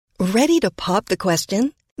Ready to pop the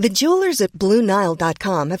question? The jewelers at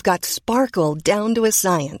BlueNile.com have got sparkle down to a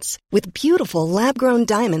science with beautiful lab-grown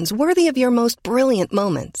diamonds worthy of your most brilliant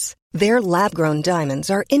moments. Their lab-grown diamonds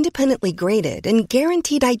are independently graded and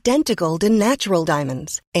guaranteed identical to natural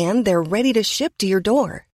diamonds, and they're ready to ship to your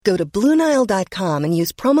door. Go to BlueNile.com and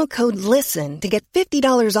use promo code LISTEN to get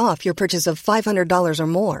 $50 off your purchase of $500 or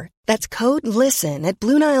more. That's code LISTEN at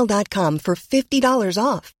BlueNile.com for $50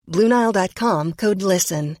 off. BlueNile.com, code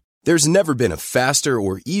LISTEN. There's never been a faster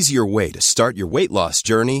or easier way to start your weight loss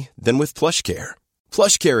journey than with PlushCare.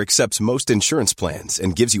 PlushCare accepts most insurance plans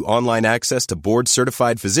and gives you online access to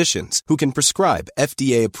board-certified physicians who can prescribe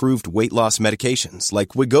FDA-approved weight loss medications like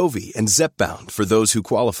Wegovy and Zepbound for those who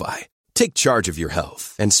qualify. Take charge of your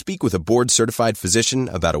health and speak with a board-certified physician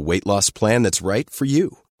about a weight loss plan that's right for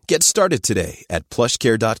you. Get started today at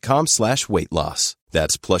plushcare.com/weight loss.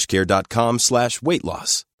 That's plushcare.com/weight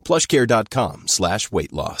loss.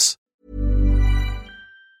 plushcare.com/weight loss.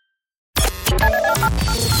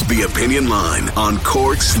 The Opinion Line on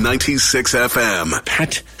Cork's 96 FM.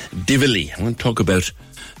 Pat Dively. I want to talk about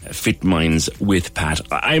Fit Minds with Pat.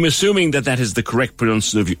 I'm assuming that is the correct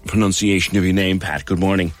pronunciation of your name, Pat. Good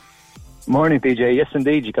morning. Morning, PJ. Yes,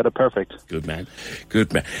 indeed. You got it perfect. Good man.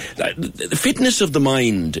 Good man. The fitness of the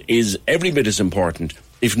mind is every bit as important,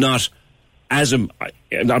 if not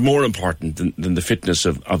not more important than the fitness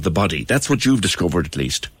of the body. That's what you've discovered, at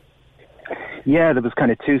least. Yeah, there was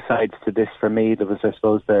kind of two sides to this for me. There was, I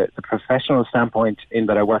suppose, the professional standpoint in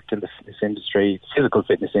that I worked in the fitness industry, physical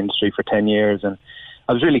fitness industry for 10 years. And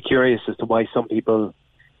I was really curious as to why some people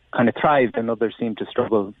kind of thrived and others seemed to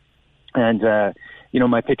struggle. And,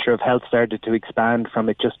 my picture of health started to expand from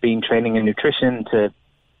it just being training and nutrition to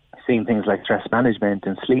seeing things like stress management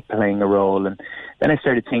and sleep playing a role. And then I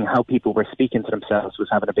started seeing how people were speaking to themselves was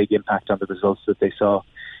having a big impact on the results that they saw.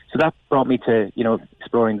 So that brought me to,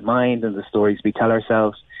 exploring the mind and the stories we tell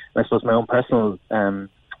ourselves. And I suppose my own personal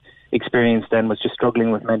experience then was just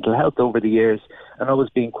struggling with mental health over the years and always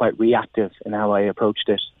being quite reactive in how I approached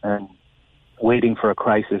it and waiting for a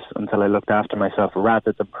crisis until I looked after myself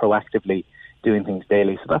rather than proactively doing things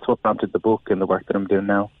daily. So that's what prompted the book and the work that I'm doing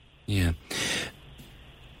now. Yeah.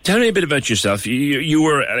 Tell me a bit about yourself. You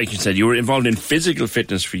were, like you said, you were involved in physical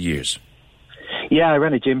fitness for years. Yeah, I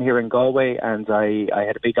ran a gym here in Galway and I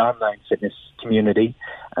had a big online fitness community.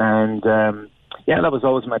 And that was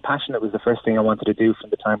always my passion. It was the first thing I wanted to do from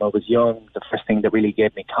the time I was young, the first thing that really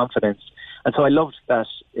gave me confidence. And so I loved that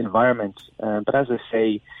environment. But as I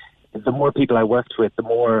say, the more people I worked with, the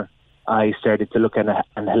more I started to look at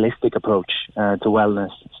an holistic approach to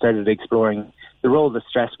wellness, started exploring the role that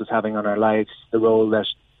stress was having on our lives, the role that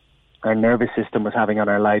our nervous system was having on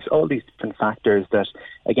our lives, all these different factors that,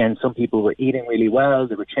 again, some people were eating really well,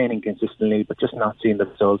 they were training consistently, but just not seeing the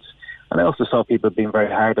results. And I also saw people being very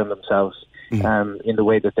hard on themselves in the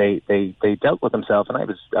way that they dealt with themselves. And I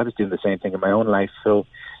was doing the same thing in my own life. So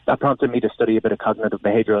that prompted me to study a bit of cognitive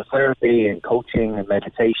behavioral therapy and coaching and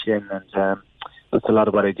meditation. And that's a lot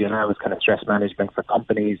of what I do now is kind of stress management for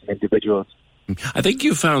companies and individuals. I think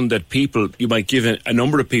you found that you might give a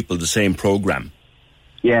number of people the same program.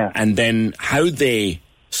 Yeah. And then how they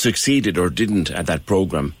succeeded or didn't at that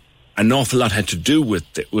program, an awful lot had to do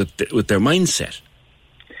with their mindset.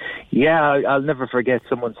 Yeah, I'll never forget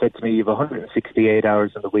someone said to me, you have 168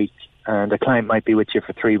 hours in the week and a client might be with you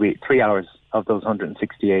for 3 hours of those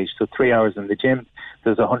 168. So 3 hours in the gym,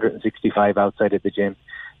 there's 165 outside of the gym.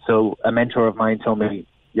 So a mentor of mine told me,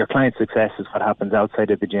 your client's success is what happens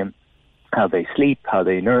outside of the gym. How they sleep, how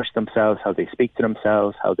they nourish themselves, how they speak to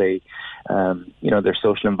themselves, how they, their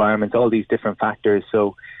social environment, all these different factors.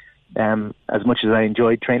 So as much as I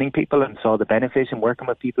enjoyed training people and saw the benefit in working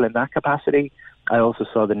with people in that capacity, I also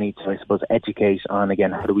saw the need to, I suppose, educate on,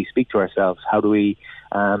 again, how do we speak to ourselves? How do we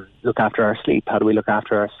look after our sleep? How do we look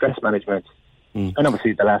after our stress management? And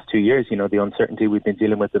obviously the last 2 years, the uncertainty we've been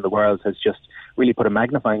dealing with in the world has just really put a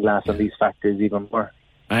magnifying glass on these factors even more.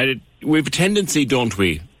 We have a tendency, don't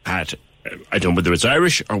we, Pat, I don't know whether it's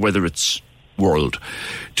Irish or whether it's world,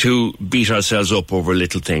 to beat ourselves up over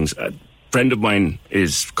little things. A friend of mine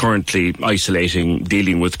is currently isolating,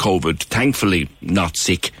 dealing with COVID, thankfully not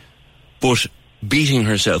sick, but beating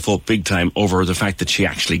herself up big time over the fact that she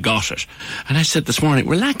actually got it. And I said this morning,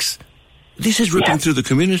 relax. This is ripping through the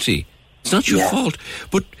community. It's not your fault.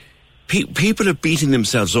 But people are beating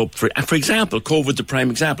themselves up. For example, COVID, the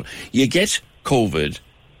prime example. You get COVID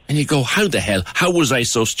and you go, how the hell? How was I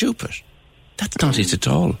so stupid? That's not it at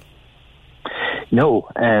all. No,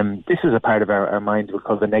 this is a part of our mind we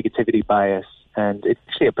call the negativity bias, and it's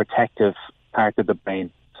actually a protective part of the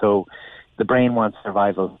brain. So the brain wants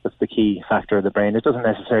survival. That's the key factor of the brain. It doesn't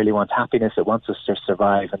necessarily want happiness. It wants us to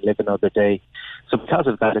survive and live another day. So because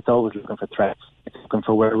of that, it's always looking for threats. It's looking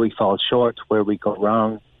for where we fall short, where we go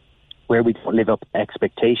wrong, where we don't live up to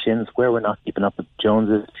expectations, where we're not keeping up with the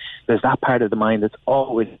Joneses. There's that part of the mind that's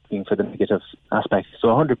always looking for the negative aspects. So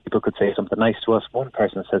 100 people could say something nice to us. One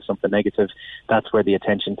person says something negative. That's where the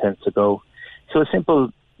attention tends to go. So a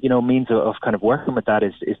simple means of kind of working with that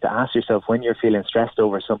is to ask yourself, when you're feeling stressed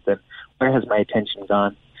over something, where has my attention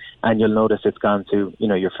gone? And you'll notice it's gone to,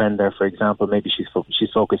 your friend there, for example. Maybe she's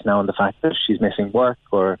focused now on the fact that she's missing work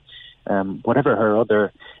or whatever her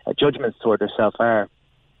other judgments toward herself are.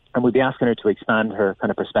 And we'll be asking her to expand her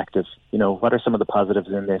kind of perspective. What are some of the positives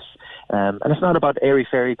in this? And it's not about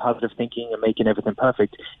airy-fairy positive thinking and making everything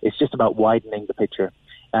perfect. It's just about widening the picture.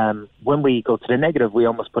 When we go to the negative, we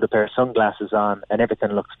almost put a pair of sunglasses on and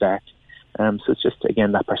everything looks dark. So it's just,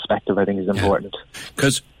 again, that perspective I think is important.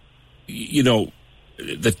 Because,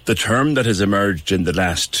 the term that has emerged in the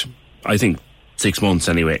last, I think, 6 months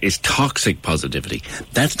anyway, is toxic positivity.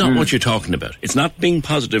 That's not what you're talking about. It's not being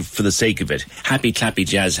positive for the sake of it. Happy, clappy,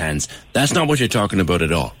 jazz hands. That's not what you're talking about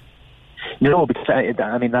at all. No, because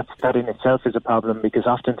that in itself is a problem, because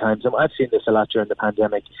oftentimes, and I've seen this a lot during the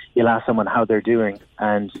pandemic, you'll ask someone how they're doing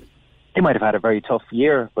and they might have had a very tough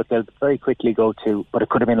year, but they'll very quickly go to, but it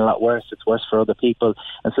could have been a lot worse, it's worse for other people.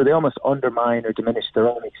 And so they almost undermine or diminish their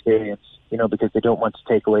own experience, because they don't want to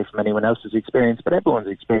take away from anyone else's experience, but everyone's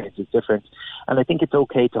experience is different. And I think it's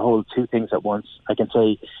okay to hold two things at once. I can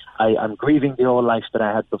say, I'm grieving the old life that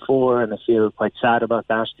I had before and I feel quite sad about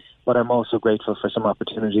that, but I'm also grateful for some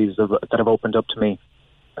opportunities that have opened up to me.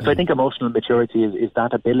 So I think emotional maturity is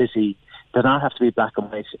that ability to not have to be black and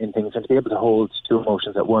white in things and to be able to hold two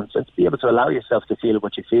emotions at once and to be able to allow yourself to feel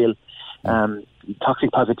what you feel.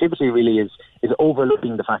 Toxic positivity really is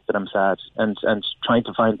overlooking the fact that I'm sad and trying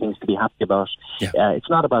to find things to be happy about. Yeah. It's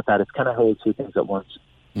not about that. It's kind of hold two things at once.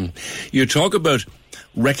 You talk about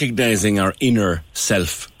recognising our inner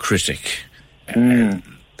self-critic. I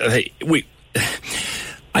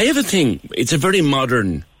have a thing. It's a very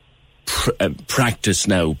modern practice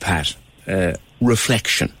now, Pat.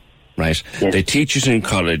 Reflection, right? Yes. They teach it in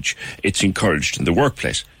college. It's encouraged in the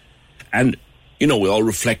workplace. And, we all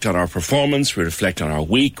reflect on our performance. We reflect on our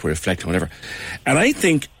week. We reflect on whatever. And I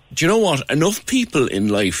think, do you know what? Enough people in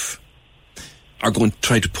life are going to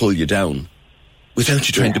try to pull you down without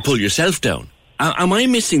you trying to pull yourself down. Am I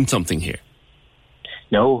missing something here?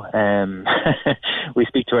 No. We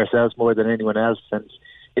speak to ourselves more than anyone else. And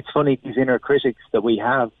it's funny, these inner critics that we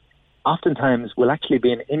have oftentimes will actually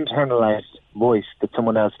be an internalized voice that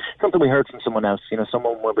someone else, something we heard from someone else,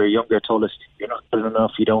 someone when we were younger told us, you're not good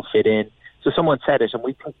enough, you don't fit in. So someone said it and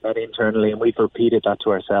we think that internally and we've repeated that to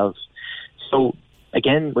ourselves. So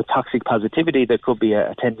again, with toxic positivity, there could be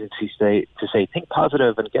a tendency to say, think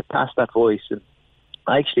positive and get past that voice. And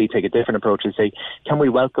I actually take a different approach and say, can we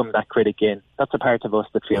welcome that critic in? That's a part of us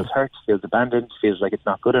that feels hurt, feels abandoned, feels like it's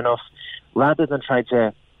not good enough, rather than try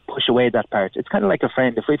to push away that part. It's kind of like a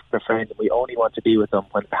friend. If we've got a friend and we only want to be with them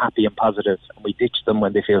when they're happy and positive and we ditch them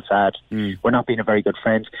when they feel sad, we're not being a very good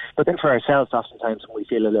friend. But then for ourselves, oftentimes when we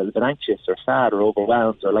feel a little bit anxious or sad or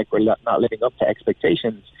overwhelmed or like we're not living up to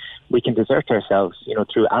expectations, we can desert ourselves,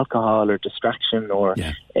 through alcohol or distraction or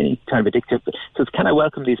any kind of addictive. So it's kind of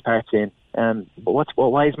welcome these parts in. But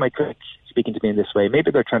why is my critic speaking to me in this way?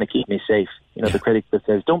 Maybe they're trying to keep me safe. The critic that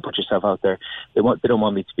says, don't put yourself out there. They don't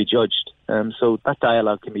want me to be judged. So that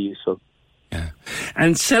dialogue can be useful. Yeah.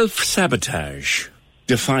 And self-sabotage.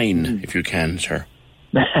 Define, if you can, sir.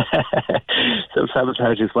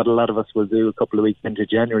 Self-sabotage is what a lot of us will do a couple of weeks into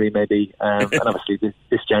January maybe, and obviously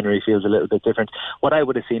this January feels a little bit different. What I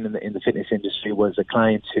would have seen in the fitness industry was a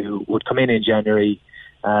client who would come in January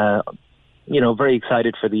very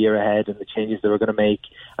excited for the year ahead and the changes they were going to make.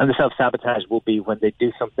 And the self-sabotage will be when they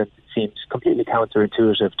do something that seems completely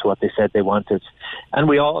counterintuitive to what they said they wanted. And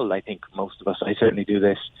we all, I think most of us, I certainly do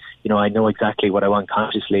this, I know exactly what I want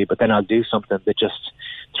consciously, but then I'll do something that just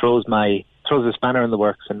throws a spanner in the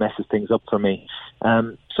works and messes things up for me.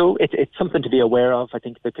 So it's something to be aware of. I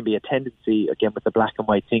think there can be a tendency, again, with the black and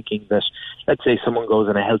white thinking that, let's say someone goes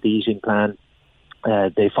on a healthy eating plan,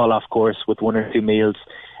 they fall off course with one or two meals.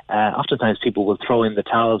 Oftentimes people will throw in the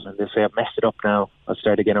towels and they say, I've messed it up now, I'll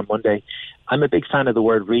start again on Monday. I'm a big fan of the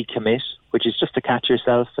word recommit, which is just to catch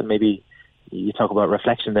yourself, and maybe you talk about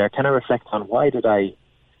reflection there. Can I reflect on why did I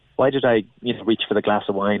reach for the glass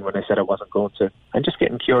of wine when I said I wasn't going to? And just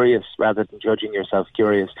getting curious rather than judging yourself.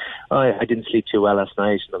 Curious. I didn't sleep too well last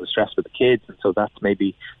night and I was stressed with the kids, and so that's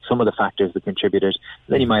maybe some of the factors that contributed.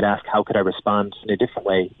 Then you might ask, how could I respond in a different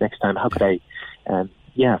way next time? How could I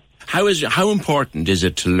How important is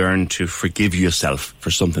it to learn to forgive yourself for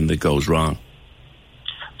something that goes wrong?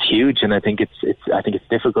 It's huge, and I think it's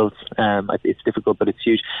difficult. It's difficult, but it's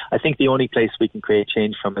huge. I think the only place we can create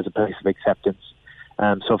change from is a place of acceptance.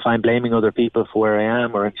 So if I'm blaming other people for where I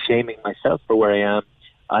am, or I'm shaming myself for where I am,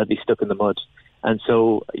 I'll be stuck in the mud. And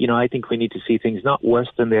so, I think we need to see things not worse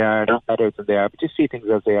than they are, not better than they are, but just see things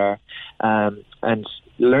as they are, and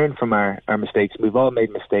learn from our mistakes. We've all made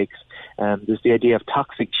mistakes. There's the idea of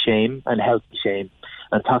toxic shame and healthy shame.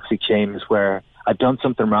 And toxic shame is where I've done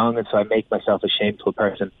something wrong, and so I make myself a shameful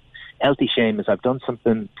person. Healthy shame is I've done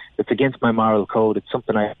something that's against my moral code. It's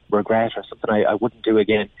something I regret, or something I wouldn't do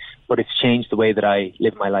again, but it's changed the way that I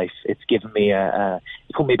live my life. It's given me it's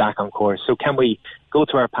put me back on course. So can we go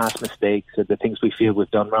to our past mistakes, or the things we feel we've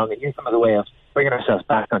done wrong, and use them as a way of bringing ourselves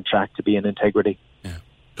back on track to be in integrity? Yeah.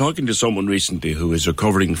 Talking to someone recently who is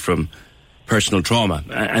recovering from personal trauma,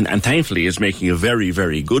 and thankfully is making a very,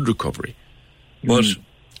 very good recovery. But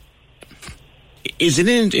is it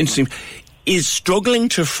interesting? Is struggling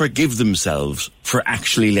to forgive themselves for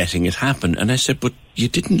actually letting it happen? And I said, but you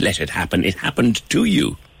didn't let it happen. It happened to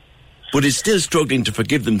you. But it's still struggling to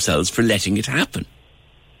forgive themselves for letting it happen.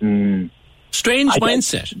 Strange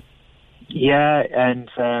mindset. Yeah, and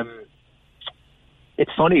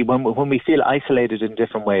it's funny when we feel isolated in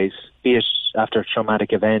different ways, be it after a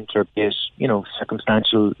traumatic event, or be it,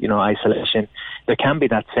 circumstantial, isolation. There can be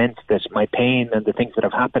that sense that my pain and the things that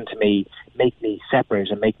have happened to me make me separate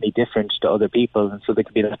and make me different to other people. And so there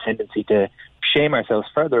can be that tendency to shame ourselves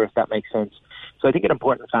further, if that makes sense. So I think an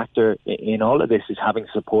important factor in all of this is having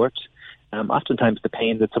support. Oftentimes the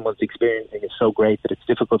pain that someone's experiencing is so great that it's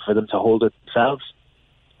difficult for them to hold it themselves.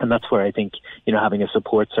 And that's where I think, having a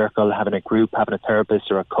support circle, having a group, having a therapist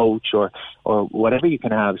or a coach or whatever you can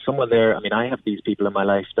have, someone there. I mean, I have these people in my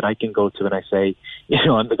life that I can go to and I say,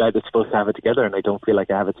 I'm the guy that's supposed to have it together, and I don't feel like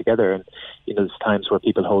I have it together. And, there's times where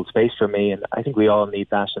people hold space for me, and I think we all need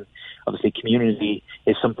that. And obviously community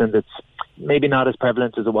is something that's maybe not as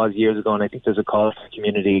prevalent as it was years ago. And I think there's a call for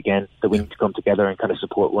community again, that we need to come together and kind of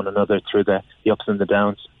support one another through the ups and the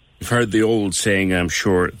downs. You've heard the old saying, I'm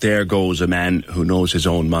sure, there goes a man who knows his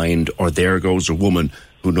own mind, or there goes a woman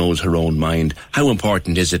who knows her own mind. How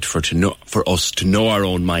important is it for us to know our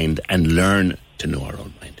own mind and learn to know our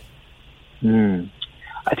own mind?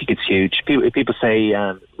 I think it's huge. People say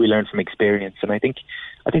we learn from experience, and I think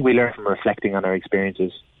we learn from reflecting on our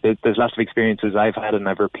experiences. There's lots of experiences I've had, and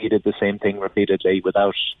I've repeated the same thing repeatedly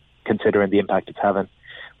without considering the impact it's having.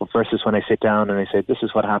 But versus when I sit down and I say, this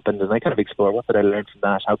is what happened, and I kind of explore, what did I learn from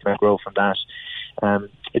that? How can I grow from that?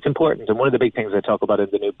 It's important. And one of the big things I talk about in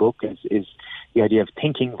the new book is the idea of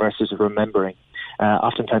thinking versus remembering.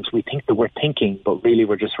 Oftentimes we think that we're thinking, but really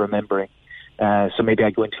we're just remembering. So maybe I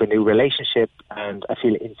go into a new relationship and I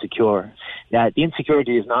feel insecure. The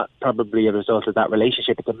insecurity is not probably a result of that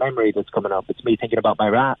relationship. It's a memory that's coming up. It's me thinking about my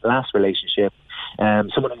last relationship.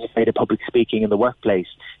 Someone who's afraid of public speaking in the workplace.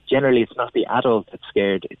 Generally, it's not the adult that's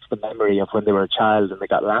scared. It's the memory of when they were a child and they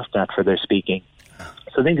got laughed at for their speaking.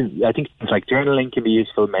 So I think things like journaling can be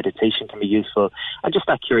useful, meditation can be useful, and just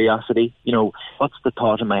that curiosity. What's the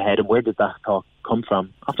thought in my head, and where did that thought come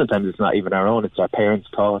from? Oftentimes it's not even our own, it's our parents'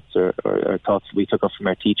 thoughts or thoughts we took up from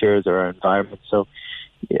our teachers or our environment. So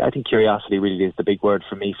I think curiosity really is the big word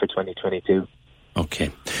for me for 2022.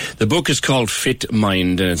 Okay. The book is called Fit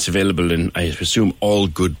Mind, and it's available in, I assume, all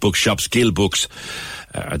good bookshops. Gill Books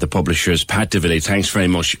are the publishers. Pat de Villiers, thanks very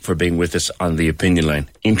much for being with us on The Opinion Line.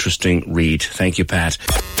 Interesting read. Thank you, Pat.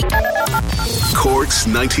 Cork's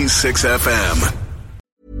 96 FM.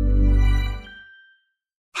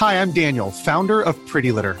 Hi, I'm Daniel, founder of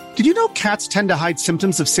Pretty Litter. Did you know cats tend to hide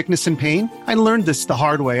symptoms of sickness and pain? I learned this the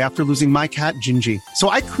hard way after losing my cat, Gingy. So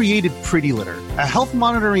I created Pretty Litter, a health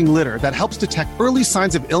monitoring litter that helps detect early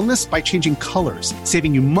signs of illness by changing colors,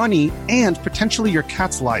 saving you money and potentially your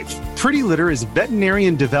cat's life. Pretty Litter is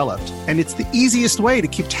veterinarian developed, and it's the easiest way to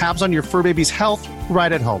keep tabs on your fur baby's health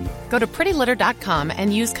right at home. Go to prettylitter.com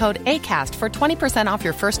and use code ACAST for 20% off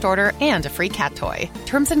your first order and a free cat toy.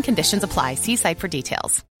 Terms and conditions apply. See site for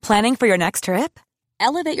details. Planning for your next trip?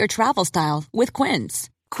 Elevate your travel style with Quince.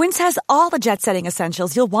 Quince has all the jet-setting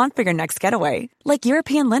essentials you'll want for your next getaway, like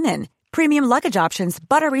European linen, premium luggage options,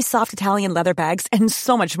 buttery soft Italian leather bags, and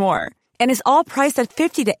so much more. And is all priced at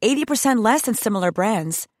 50 to 80% less than similar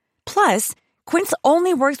brands. Plus, Quince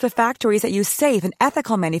only works with factories that use safe and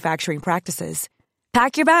ethical manufacturing practices.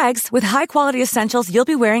 Pack your bags with high-quality essentials you'll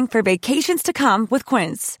be wearing for vacations to come with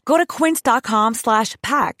Quince. Go to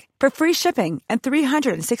quince.com/pack for free shipping and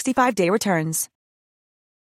 365-day returns.